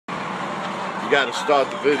gotta start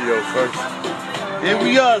the video first. Here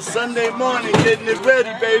we are, Sunday morning, getting it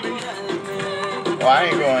ready, baby. Well, I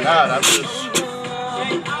ain't going out, I'm just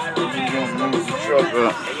gonna move the truck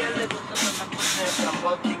up.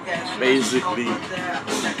 Basically,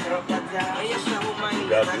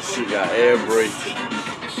 she got air brakes.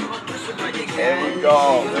 There we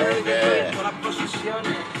go, very good.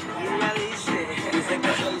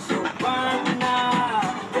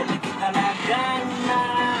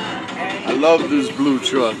 I love this blue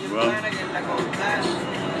truck, bro.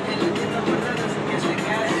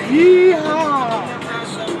 Yeehaw!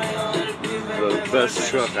 The best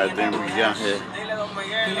truck I think we got here.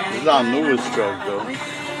 This is our newest truck, though.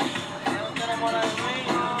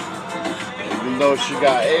 Even though she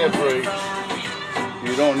got air brakes,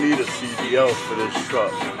 you don't need a CDL for this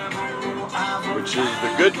truck, which is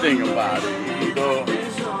the good thing about it. Even though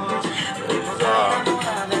it's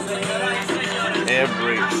air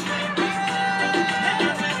brakes.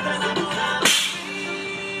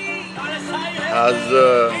 How's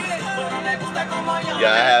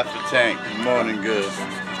got half a tank. Good morning, good.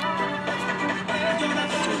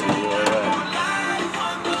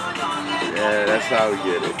 Yeah, that's how we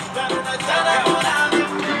get it.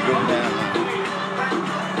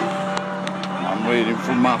 I'm waiting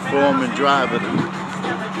for my foreman driver to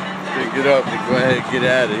pick it up and go ahead and get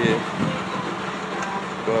out of here.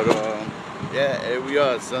 But yeah, here we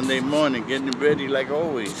are, Sunday morning, getting it ready like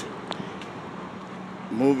always.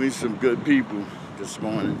 Moving some good people this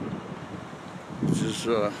morning. Just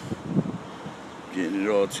getting it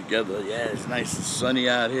all together. Yeah, it's nice and sunny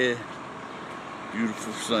out here.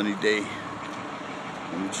 Beautiful sunny day.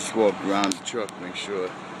 Let me just walk around the truck, make sure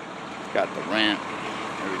it's got the ramp.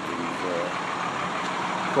 Everything's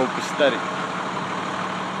copacetic.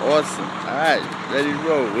 Awesome. All right, ready to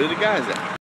roll. Where the guys at?